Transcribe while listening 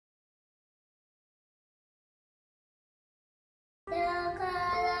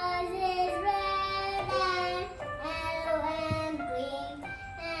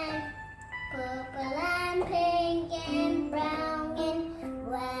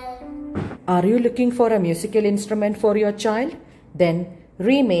Are you looking for a musical instrument for your child? Then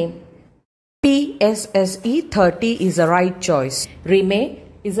Remie PSS-E 30 is the right choice. Remie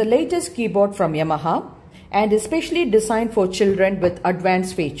is the latest keyboard from Yamaha and is specially designed for children with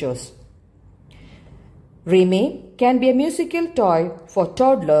advanced features. Remie can be a musical toy for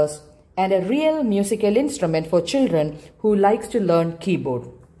toddlers and a real musical instrument for children who likes to learn keyboard.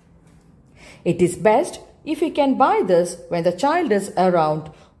 It is best if you can buy this when the child is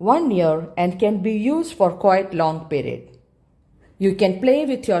around 1 year and can be used for quite long period. You can play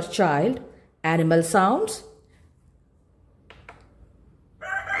with your child animal sounds,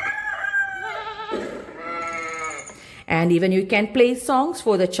 and even you can play songs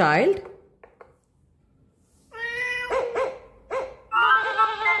for the child.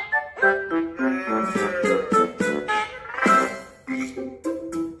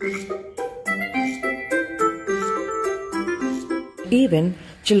 Even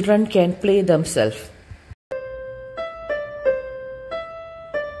children can play themselves.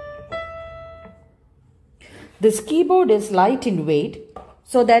 This keyboard is light in weight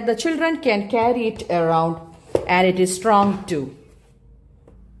so that the children can carry it around, and it is strong too.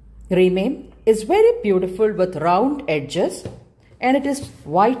 Remie is very beautiful with round edges and it is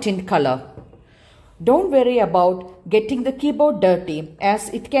white in color. Don't worry about getting the keyboard dirty as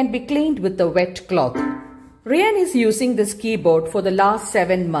it can be cleaned with a wet cloth. Ryan is using this keyboard for the last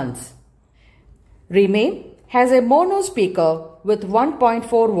 7 months. Remie has a mono speaker with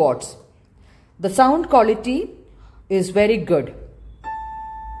 1.4 watts. The sound quality is very good.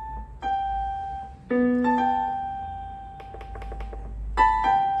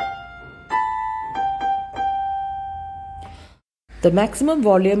 The maximum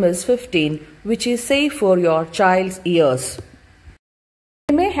volume is 15, which is safe for your child's ears.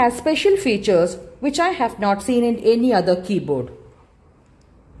 Remie has special features which I have not seen in any other keyboard.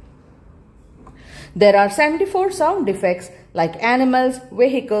 There are 74 sound effects like animals,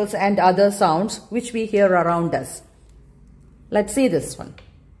 vehicles and other sounds which we hear around us. Let's see this one.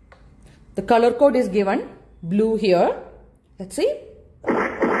 The color code is given blue here. Let's see.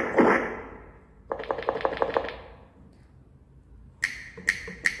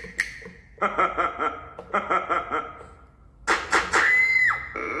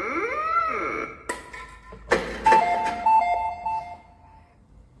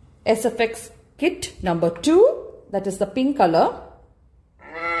 SFX kit number 2, that is the pink color.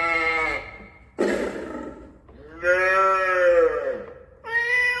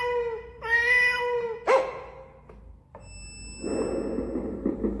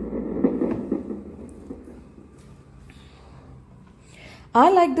 I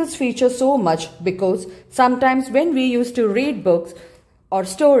like this feature so much because sometimes when we used to read books or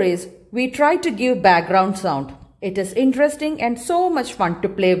stories, we try to give background sound. It is interesting and so much fun to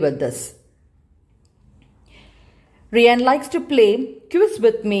play with this. Rian likes to play quiz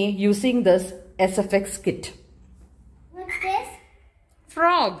with me using this SFX kit. What's this?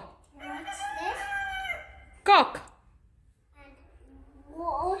 Frog. What's this? Cock. And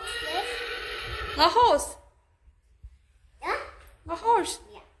what's this? A horse. Yeah? A horse.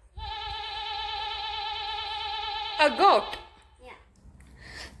 Yeah. A goat. Yeah.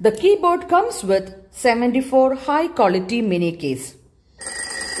 The keyboard comes with 74 high quality mini keys.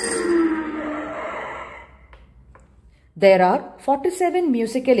 There are 47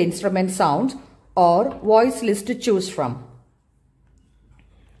 musical instrument sounds or voice list to choose from.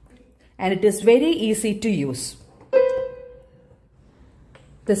 And it is very easy to use.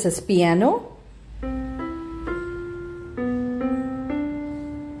 This is piano.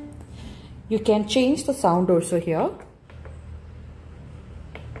 You can change the sound also here.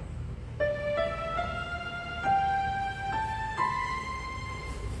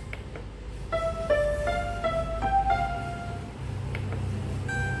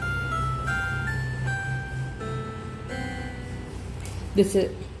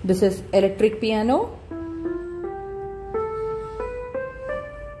 This is electric piano.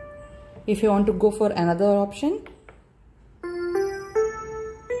 If you want to go for another option,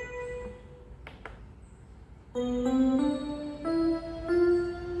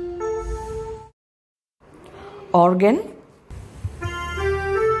 organ,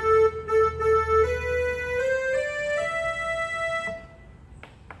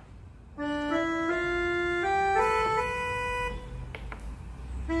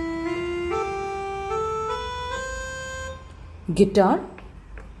 guitar,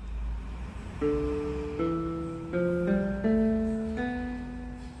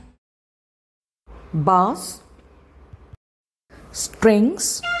 bass,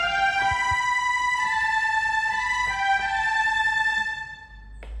 strings,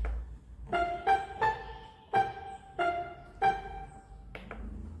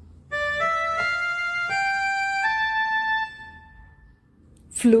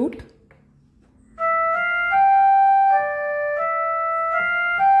 flute,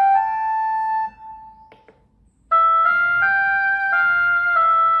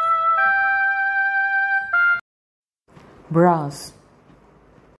 brass,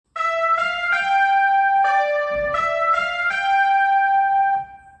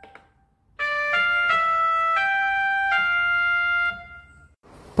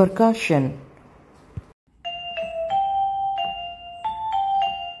 percussion,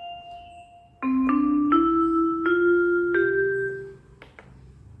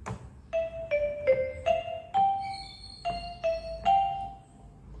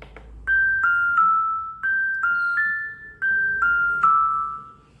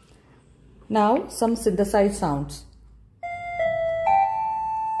 now some synthesized sounds.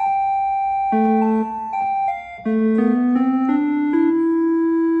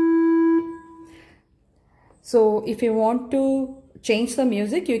 So if you want to change the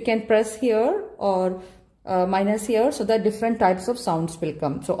music, you can press here or minus here so that different types of sounds will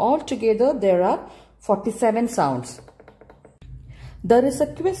come. So altogether there are 47 sounds. There is a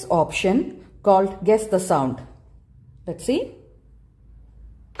quiz option called Guess the Sound. Let's see.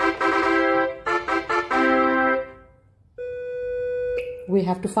 We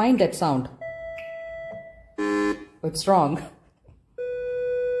have to find that sound. It's wrong.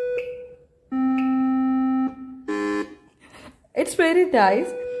 It's very nice.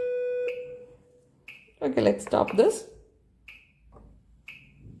 Okay, let's stop this.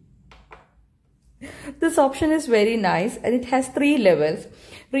 This option is very nice and it has 3 levels.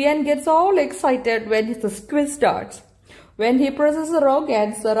 Rian gets all excited when the quiz starts. When he presses the wrong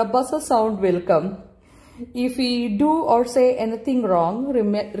answer, a buzzer sound will come. If we do or say anything wrong,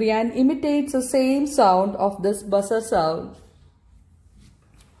 Rian imitates the same sound of this buzzer sound.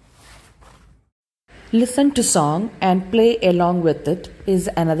 Listen to song and play along with it is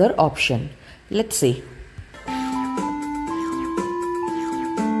another option. Let's see.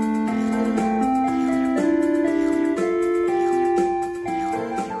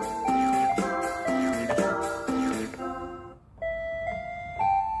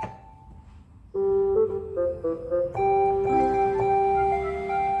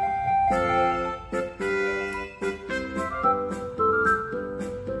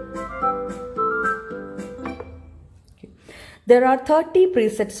 There are 30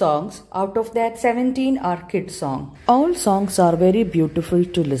 preset songs, out of that 17 are kid songs. All songs are very beautiful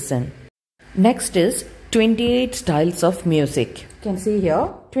to listen. Next is 28 styles of music. You can see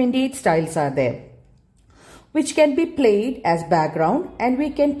here 28 styles are there, which can be played as background and we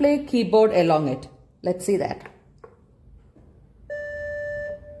can play keyboard along it. Let's see that.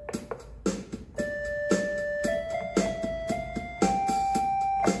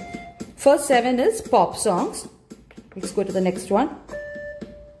 First 7 is pop songs. Let's go to the next one.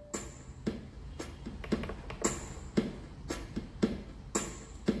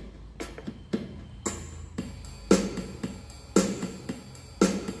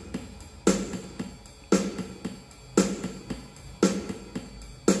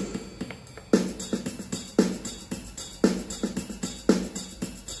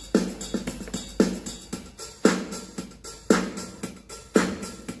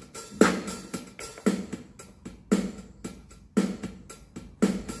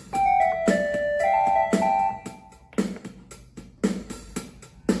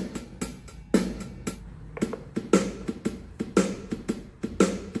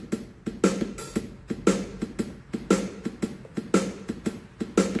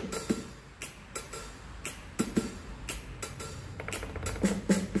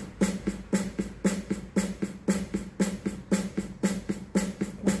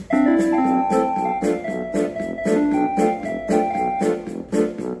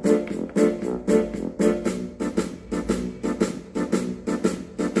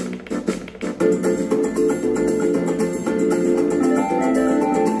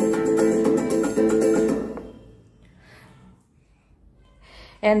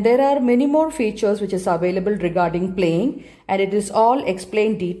 And there are many more features which is available regarding playing, and it is all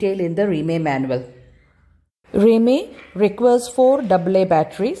explained detail in the Remie manual. Remie requires 4 AA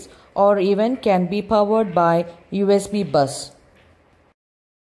batteries or even can be powered by USB bus.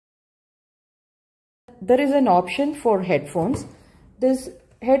 There is an option for headphones. These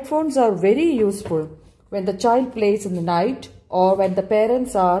headphones are very useful when the child plays in the night or when the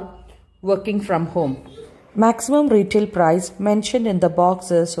parents are working from home. Maximum retail price mentioned in the box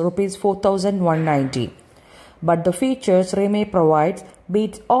is Rs 4,190. But the features Remie provides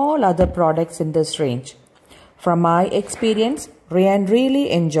beats all other products in this range. From my experience, Rian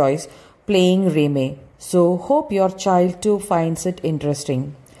really enjoys playing Remie. So hope your child too finds it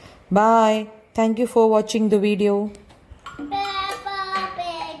interesting. Bye. Thank you for watching the video.